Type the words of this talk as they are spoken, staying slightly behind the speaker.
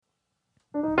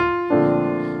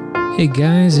Hey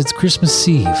guys, it's Christmas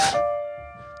Eve.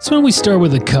 So why don't we start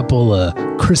with a couple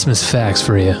Christmas facts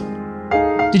for you.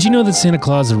 Did you know that Santa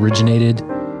Claus originated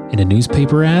in a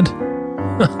newspaper ad?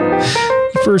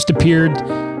 He first appeared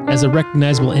as a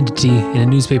recognizable entity in a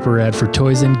newspaper ad for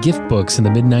toys and gift books in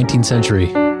the mid-19th century.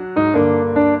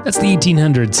 That's the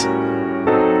 1800s.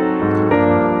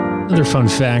 Another fun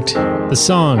fact, the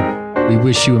song "We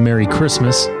Wish You a Merry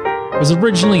Christmas" was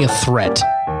originally a threat.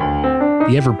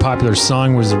 The ever-popular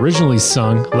song was originally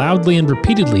sung loudly and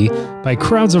repeatedly by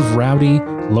crowds of rowdy,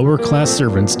 lower-class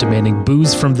servants demanding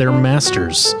booze from their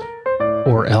masters.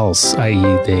 Or else,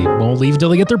 i.e., they won't leave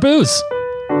till they get their booze.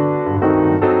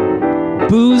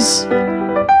 Booze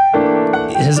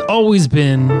has always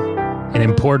been an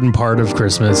important part of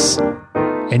Christmas,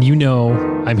 and you know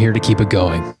I'm here to keep it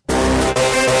going.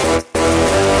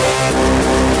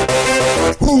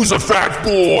 Who's a fat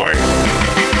boy?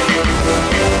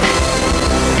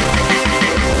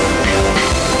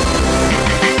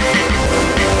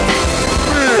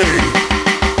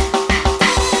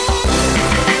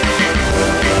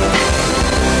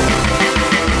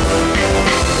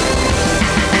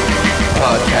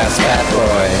 Podcast Fat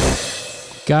Boy.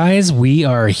 Guys, we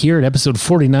are here at episode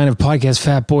 49 of Podcast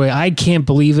Fat Boy. I can't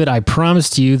believe it. I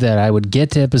promised you that I would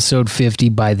get to episode 50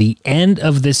 by the end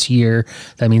of this year.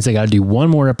 That means I got to do one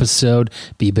more episode,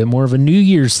 be a bit more of a New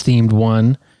Year's themed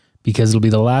one, because it'll be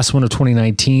the last one of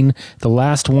 2019, the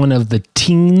last one of the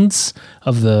teens,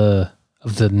 of the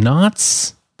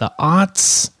knots, the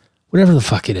aughts, whatever the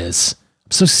fuck it is.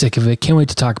 I'm so sick of it. Can't wait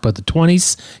to talk about the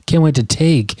 20s. Can't wait to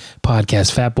take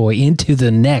Podcast Fat Boy into the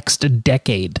next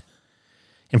decade.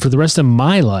 And for the rest of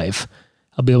my life,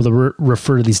 I'll be able to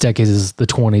refer to these decades as the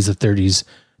 20s, the 30s,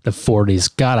 the 40s.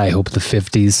 God, I hope the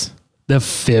 50s. The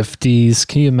 50s.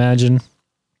 Can you imagine?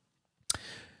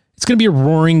 It's going to be a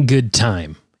roaring good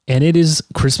time. And it is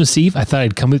Christmas Eve. I thought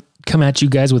I'd come at you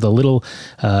guys with a little,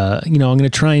 I'm going to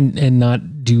try and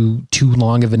not do too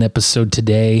long of an episode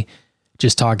today.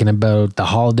 Just talking about the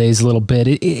holidays a little bit.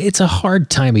 It's a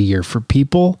hard time of year for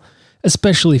people,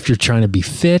 especially if you're trying to be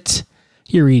fit.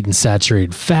 You're eating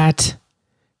saturated fat.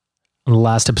 On the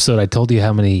last episode, I told you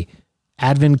how many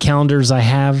advent calendars I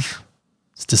have.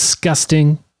 It's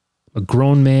disgusting. I'm a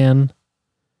grown man.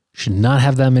 Should not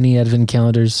have that many advent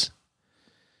calendars.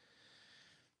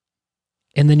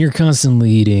 And then you're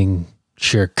constantly eating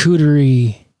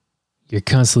charcuterie. You're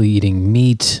constantly eating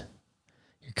meat.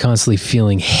 You're constantly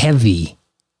feeling heavy.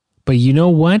 But you know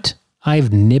what?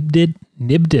 I've nipped it in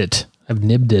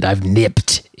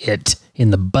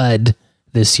the bud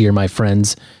this year, my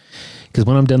friends. Because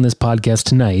when I'm done this podcast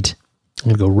tonight, I'm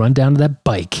going to go run down to that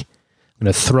bike. I'm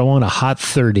going to throw on a hot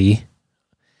 30,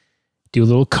 do a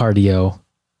little cardio, and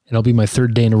it'll be my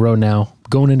third day in a row now.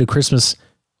 Going into Christmas,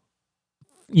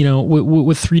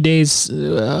 with 3 days,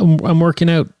 I'm working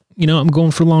out. I'm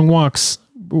going for long walks.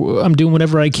 I'm doing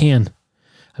whatever I can.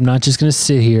 I'm not just going to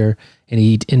sit here and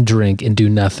eat and drink and do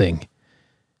nothing.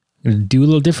 I'm going to do a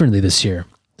little differently this year.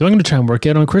 So I'm going to try and work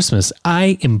out on Christmas.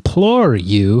 I implore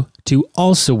you to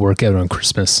also work out on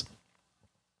Christmas.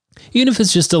 Even if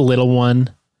it's just a little one,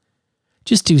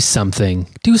 just do something.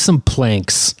 Do some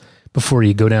planks before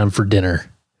you go down for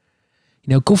dinner.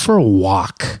 Go for a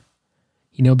walk.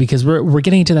 Because we're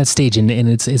getting to that stage, and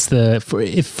it's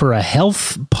for a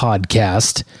health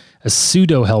podcast, a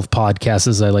pseudo health podcast,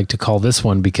 as I like to call this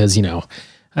one, because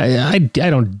I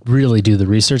don't really do the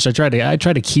research. I try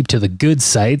to keep to the good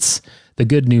sites. The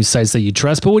good news sites that you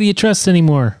trust, but what do you trust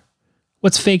anymore?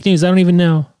 What's fake news? I don't even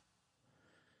know.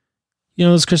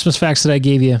 Those Christmas facts that I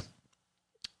gave you,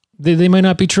 they might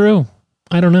not be true.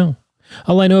 I don't know.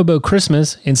 All I know about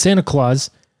Christmas and Santa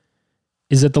Claus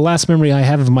is that the last memory I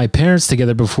have of my parents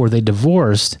together before they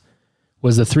divorced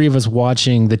was the three of us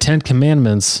watching the 10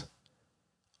 Commandments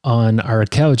on our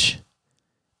couch.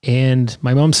 And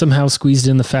my mom somehow squeezed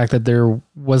in the fact that there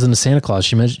wasn't a Santa Claus.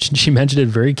 She mentioned it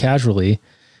very casually.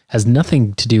 Has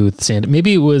nothing to do with Santa.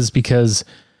 Maybe it was because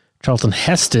Charlton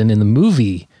Heston in the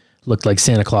movie looked like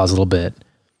Santa Claus a little bit.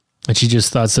 And she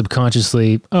just thought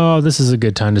subconsciously, oh, this is a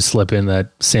good time to slip in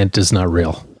that Santa's not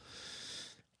real.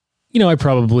 I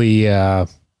probably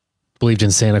believed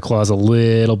in Santa Claus a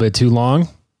little bit too long.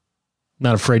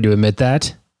 Not afraid to admit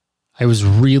that. I was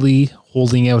really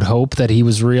holding out hope that he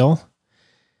was real.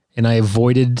 And I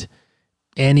avoided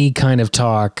any kind of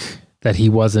talk that he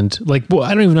wasn't. I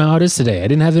don't even know how it is today. I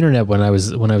didn't have internet when I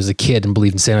was a kid and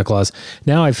believed in Santa Claus.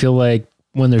 Now I feel like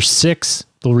when they're 6,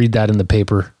 they'll read that in the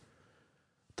paper.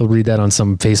 They'll read that on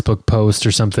some Facebook post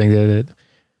or something.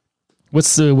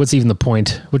 What's even the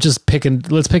point? Let's pick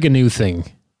a new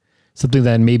thing. Something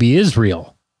that maybe is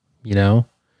real,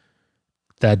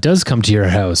 that does come to your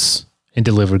house and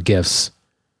deliver gifts.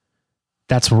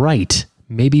 That's right.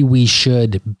 Maybe we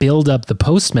should build up the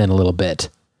postmen a little bit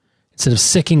instead of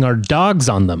sicking our dogs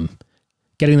on them,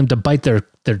 getting them to bite their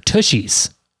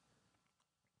tushies.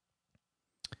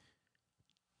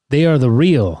 They are the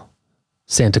real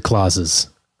Santa Clauses.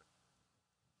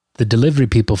 The delivery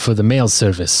people for the mail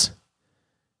service,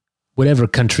 whatever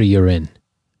country you're in.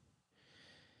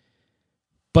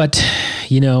 But,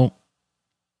 you know,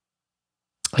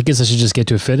 I guess I should just get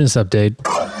to a fitness update.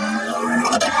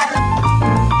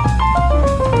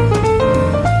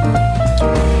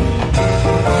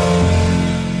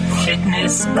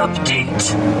 Fitness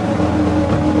update.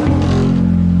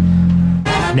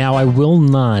 Now, I will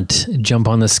not jump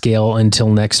on the scale until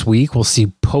next week. We'll see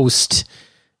post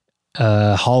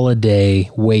holiday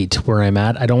weight where I'm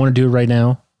at. I don't want to do it right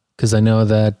now because I know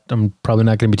that I'm probably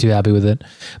not going to be too happy with it,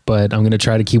 but I'm going to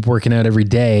try to keep working out every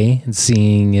day and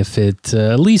seeing if it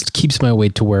at least keeps my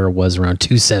weight to where it was around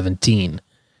 217.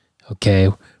 Okay.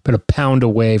 But a pound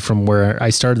away from where I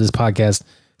started this podcast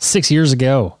 6 years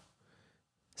ago.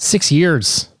 6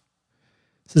 years.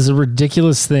 This is a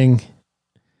ridiculous thing.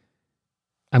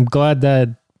 I'm glad that,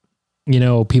 you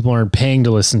know, people aren't paying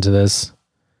to listen to this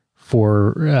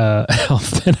for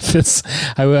health benefits.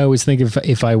 I always think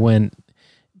if I went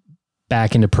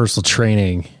back into personal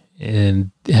training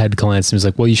and had clients and was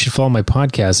like, well, you should follow my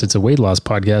podcast. It's a weight loss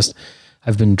podcast.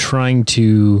 I've been trying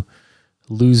to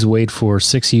lose weight for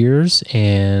 6 years,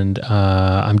 and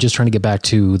I'm just trying to get back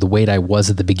to the weight I was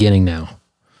at the beginning now.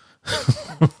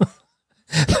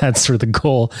 That's where the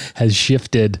goal has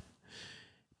shifted.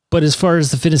 But as far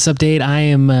as the fitness update,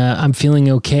 I'm feeling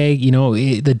okay. You know,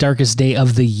 the darkest day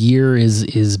of the year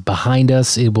is behind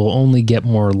us. It will only get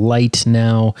more light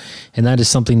now, and that is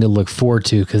something to look forward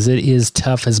to because it is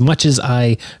tough. As much as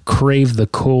I crave the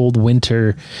cold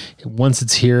winter, once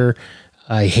it's here,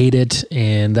 I hate it,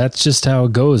 and that's just how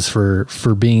it goes for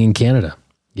being in Canada,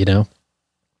 you know?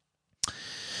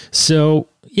 So,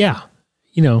 yeah,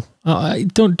 you know,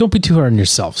 don't be too hard on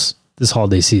yourselves this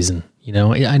holiday season. You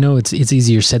know, I know it's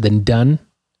easier said than done,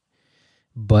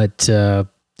 but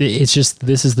it's just,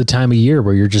 this is the time of year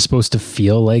where you're just supposed to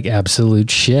feel like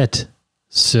absolute shit.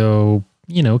 So,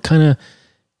 you know, kind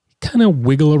of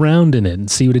wiggle around in it and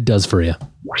see what it does for you.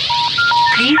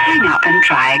 Please hang up and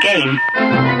try again.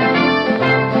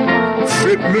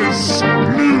 Fitness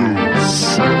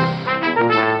news.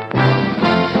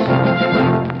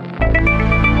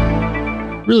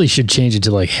 Really should change it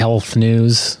to like health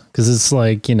news because it's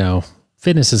like, you know,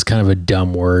 fitness is kind of a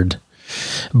dumb word.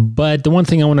 But the one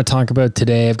thing I want to talk about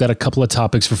today, I've got a couple of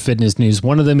topics for fitness news.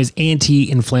 One of them is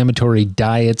anti-inflammatory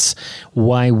diets,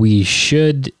 why we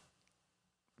should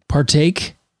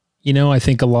partake. You know, I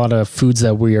think a lot of foods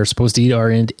that we are supposed to eat are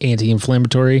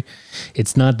anti-inflammatory.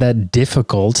 It's not that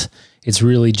difficult. It's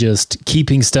really just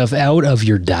keeping stuff out of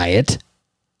your diet,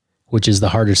 which is the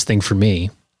hardest thing for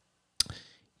me.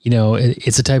 You know,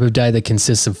 it's a type of diet that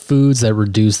consists of foods that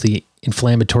reduce the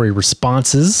inflammatory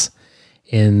responses.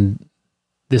 And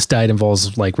this diet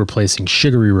involves like replacing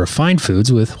sugary refined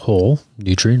foods with whole,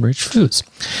 nutrient-rich foods.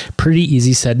 Pretty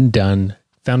easy said and done.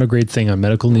 Found a great thing on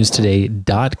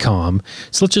medicalnewstoday.com.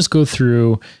 So let's just go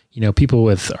through, you know, people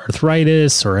with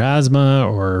arthritis or asthma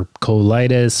or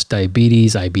colitis,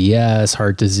 diabetes, IBS,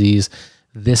 heart disease.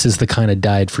 This is the kind of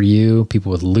diet for you.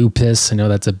 People with lupus. I know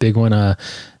that's a big one.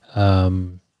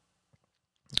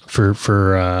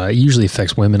 Usually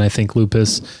affects women, I think,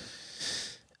 lupus.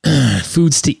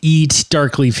 Foods to eat,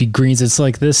 dark leafy greens. It's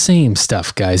like the same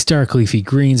stuff, guys. Dark leafy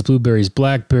greens, blueberries,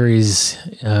 blackberries,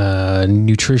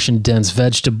 nutrition-dense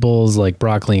vegetables like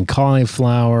broccoli and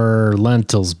cauliflower,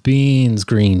 lentils, beans,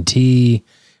 green tea,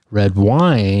 red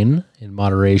wine in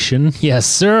moderation. Yes,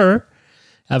 sir.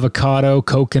 Avocado,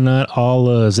 coconut,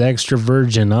 olives, extra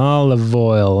virgin olive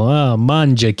oil,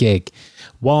 manja cake,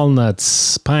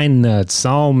 walnuts, pine nuts,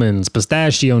 almonds,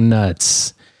 pistachio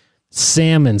nuts,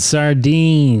 salmon,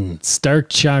 sardines, dark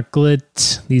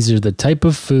chocolate. These are the type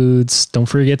of foods. Don't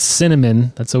forget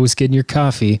cinnamon. That's always good in your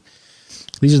coffee.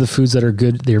 These are the foods that are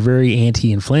good. They're very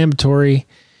anti-inflammatory.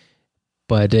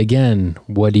 But again,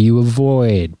 what do you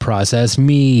avoid? Processed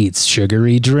meats,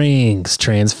 sugary drinks,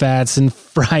 trans fats and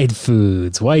fried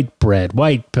foods, white bread,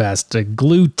 white pasta,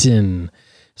 gluten,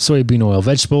 soybean oil,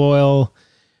 vegetable oil,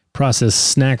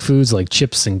 processed snack foods like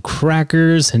chips and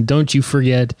crackers. And don't you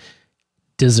forget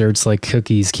desserts like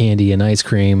cookies, candy, and ice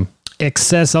cream.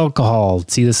 Excess alcohol.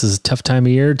 See, this is a tough time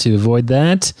of year to avoid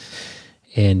that.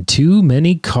 And too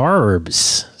many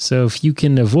carbs. So if you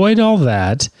can avoid all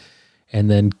that and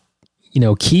then, you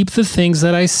know, keep the things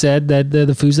that I said, that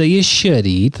the foods that you should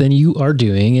eat, then you are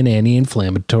doing an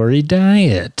anti-inflammatory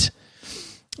diet.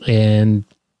 And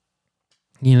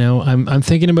I'm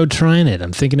thinking about trying it.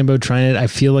 I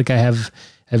feel like I've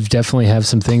definitely have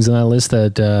some things on that list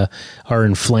that are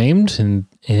inflamed,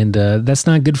 and that's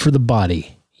not good for the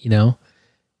body.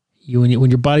 When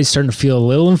your body's starting to feel a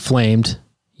little inflamed,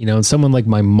 and someone like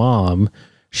my mom,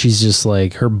 she's just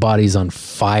like, her body's on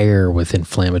fire with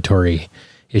inflammatory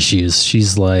issues.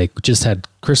 She's like, just had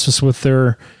Christmas with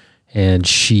her, and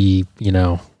she,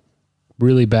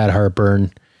 really bad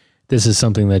heartburn. This is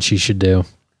something that she should do.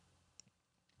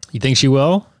 You think she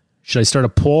will? Should I start a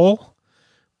poll?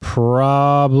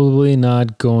 Probably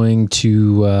not going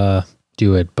to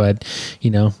do it, but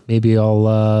maybe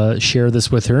I'll share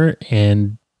this with her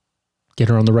and get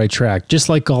her on the right track, just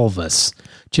like all of us.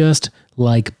 Just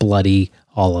like bloody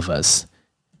all of us.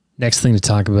 Next thing to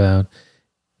talk about,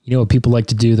 what people like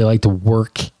to do? They like to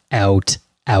work out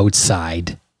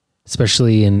outside,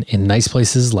 especially in nice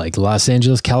places like Los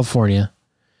Angeles, California.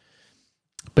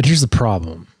 But here's the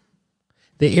problem.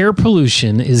 The air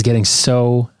pollution is getting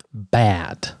so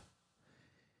bad.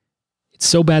 It's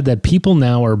so bad that people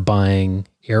now are buying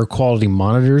air quality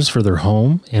monitors for their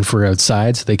home and for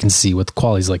outside so they can see what the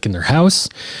quality's like in their house,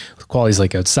 what the quality's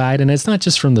like outside. And it's not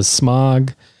just from the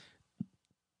smog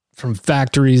from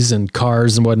factories and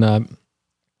cars and whatnot.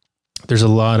 There's a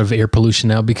lot of air pollution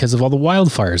now because of all the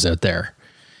wildfires out there.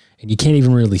 And you can't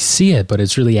even really see it, but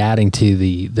it's really adding to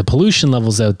the pollution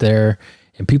levels out there.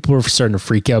 And people are starting to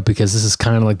freak out because this is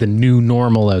kind of like the new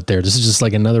normal out there. This is just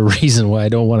like another reason why I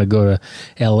don't want to go to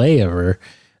LA ever.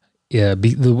 Yeah,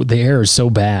 the air is so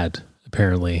bad,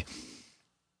 apparently.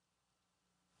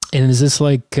 And is this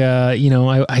like,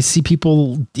 I see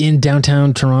people in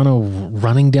downtown Toronto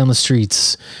running down the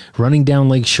streets, running down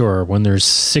Lakeshore when there's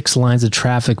 6 lines of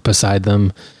traffic beside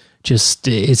them. Just,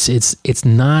 it's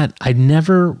not, I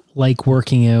never like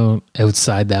working out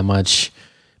outside that much.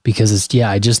 Because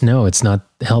I just know it's not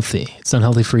healthy. It's not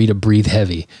healthy for you to breathe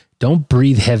heavy. Don't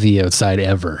breathe heavy outside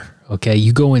ever. Okay.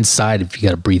 You go inside if you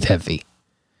got to breathe heavy.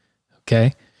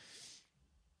 Okay.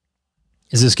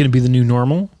 Is this going to be the new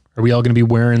normal? Are we all going to be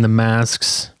wearing the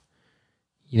masks?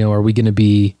 Are we going to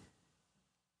be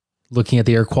looking at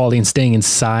the air quality and staying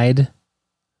inside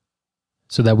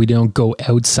so that we don't go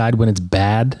outside when it's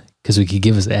bad? Because we could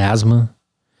give us asthma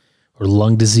or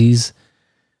lung disease.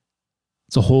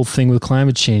 It's a whole thing with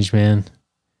climate change, man.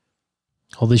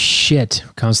 All this shit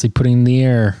we're constantly putting in the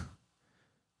air.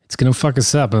 It's gonna fuck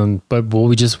us up, but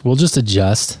we'll just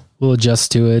adjust. We'll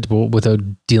adjust to it without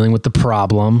dealing with the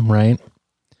problem, right?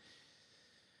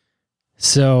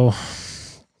 So,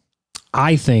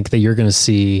 I think that you're gonna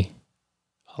see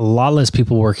a lot less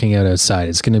people working out outside.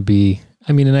 It's gonna be,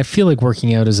 and I feel like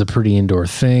working out is a pretty indoor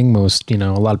thing. Most, a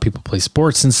lot of people play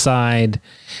sports inside,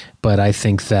 but I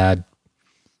think that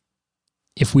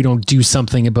if we don't do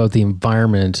something about the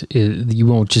environment, you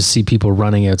won't just see people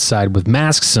running outside with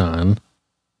masks on.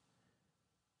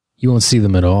 You won't see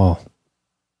them at all.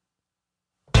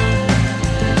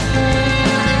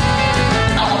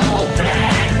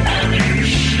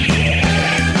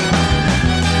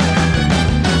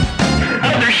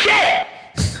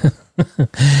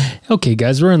 Okay,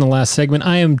 guys, we're in the last segment.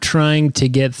 I am trying to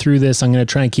get through this. I'm going to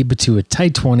try and keep it to a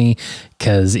tight 20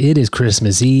 because it is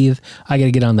Christmas Eve. I got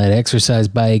to get on that exercise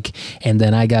bike, and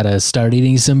then I got to start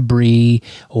eating some brie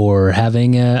or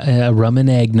having a rum and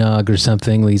eggnog or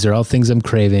something. These are all things I'm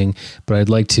craving, but I'd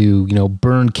like to,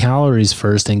 burn calories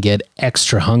first and get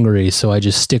extra hungry. So I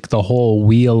just stick the whole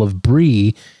wheel of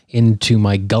brie into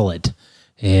my gullet,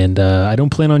 and I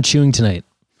don't plan on chewing tonight.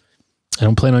 I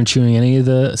don't plan on chewing any of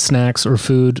the snacks or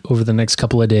food over the next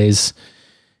couple of days.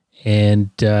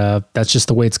 And that's just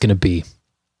the way it's going to be.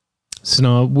 So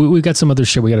now we've got some other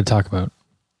shit we got to talk about.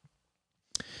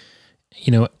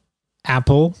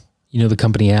 Apple, the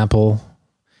company Apple,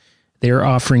 they're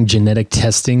offering genetic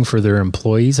testing for their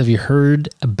employees. Have you heard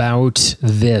about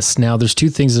this? Now, there's 2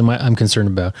 things I'm concerned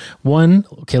about. One,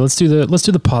 okay, let's do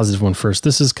the positive one first.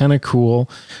 This is kind of cool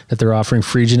that they're offering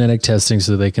free genetic testing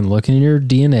so they can look in your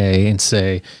DNA and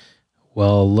say,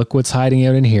 well, look what's hiding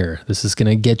out in here. This is going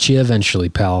to get you eventually,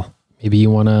 pal. Maybe you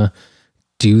want to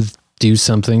do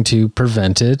something to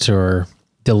prevent it or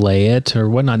delay it or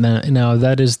whatnot. Now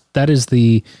that is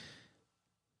the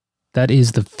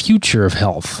future of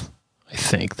health. I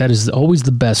think that is always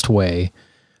the best way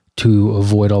to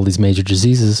avoid all these major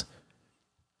diseases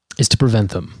is to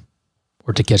prevent them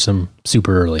or to catch them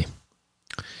super early.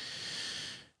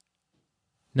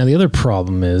 Now, the other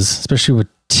problem is, especially with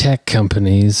tech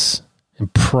companies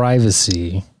and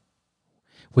privacy,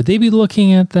 would they be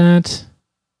looking at that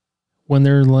when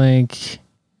they're like,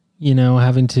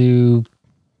 having to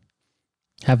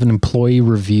have an employee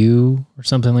review or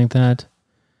something like that?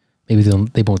 Maybe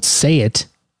they won't say it,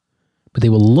 but they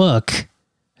will look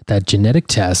at that genetic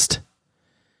test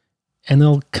and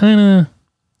they'll kind of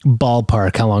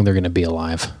ballpark how long they're going to be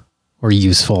alive or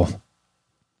useful.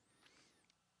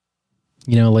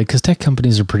 You know, like, because tech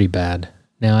companies are pretty bad.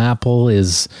 Now, Apple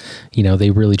is, you know, they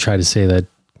really try to say that,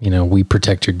 you know, we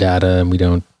protect your data and we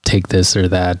don't take this or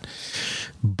that.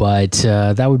 But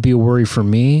that would be a worry for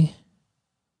me.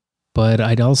 But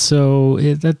I'd also,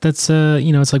 that's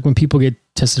you know, it's like when people get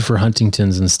tested for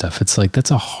Huntington's and stuff. It's like,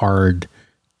 that's a hard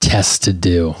test to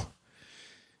do.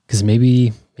 Because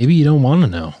maybe you don't want to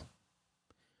know.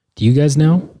 Do you guys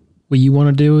know what you want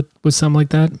to do with something like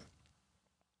that?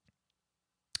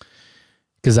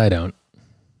 Because I don't.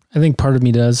 I think part of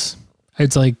me does.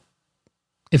 It's like,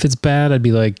 if it's bad, I'd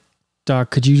be like,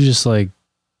 Doc, could you just like,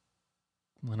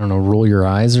 I don't know, roll your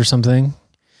eyes or something?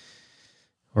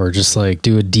 Or just like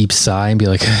do a deep sigh and be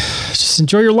like, just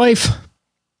enjoy your life.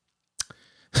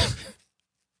 I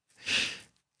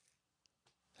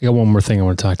got one more thing I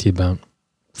want to talk to you about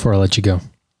before I let you go.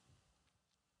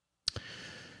 I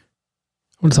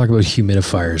want to talk about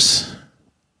humidifiers.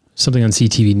 Something on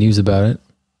CTV News about it.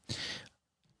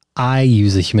 I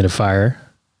use a humidifier,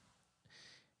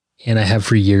 and I have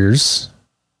for years,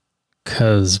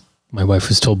 because my wife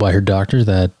was told by her doctor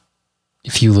that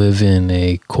if you live in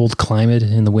a cold climate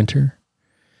in the winter,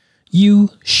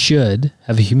 you should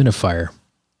have a humidifier.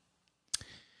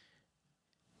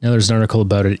 Now there's an article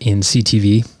about it in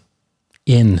CTV.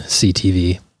 In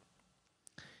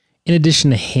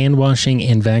addition to hand washing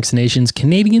and vaccinations,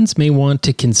 Canadians may want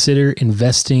to consider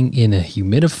investing in a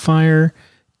humidifier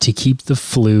to keep the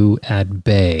flu at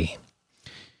bay.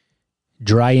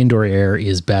 Dry indoor air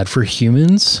is bad for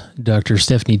humans. Dr.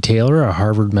 Stephanie Taylor, a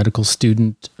Harvard medical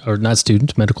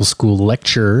medical school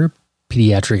lecturer,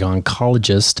 pediatric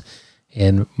oncologist,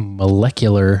 and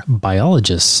molecular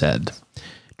biologist said,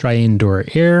 dry indoor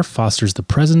air fosters the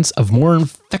presence of more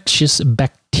infectious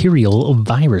bacterial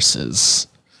viruses.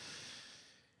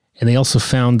 And they also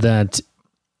found that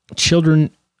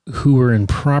children who were in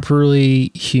properly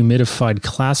humidified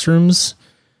classrooms,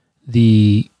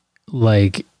 the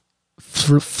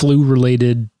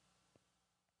flu-related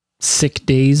sick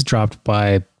days dropped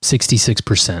by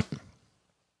 66%.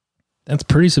 That's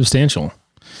pretty substantial.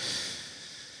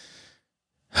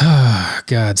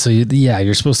 God, so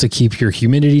you're supposed to keep your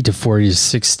humidity to 40 to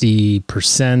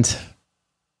 60%.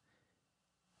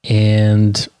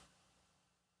 And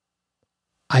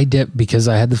because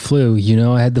I had the flu. You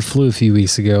know, I had the flu a few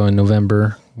weeks ago in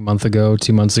November, a month ago,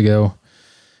 2 months ago.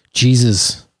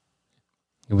 Jesus,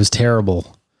 it was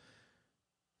terrible.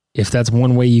 If that's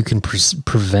one way you can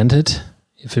prevent it,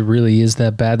 if it really is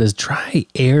that bad, this dry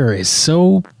air is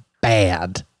so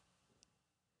bad.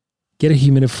 Get a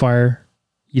humidifier.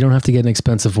 You don't have to get an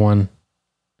expensive one.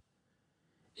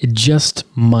 It just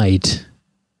might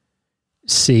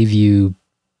save you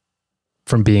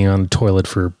from being on the toilet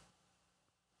for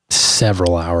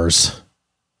several hours.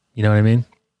 You know what I mean?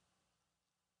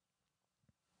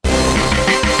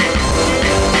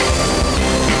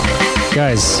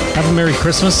 Guys, have a Merry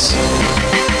Christmas.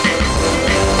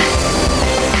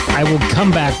 I will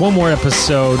come back one more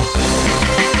episode.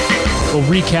 We'll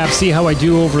recap, see how I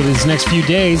do over these next few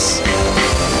days.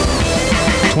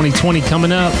 2020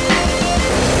 coming up.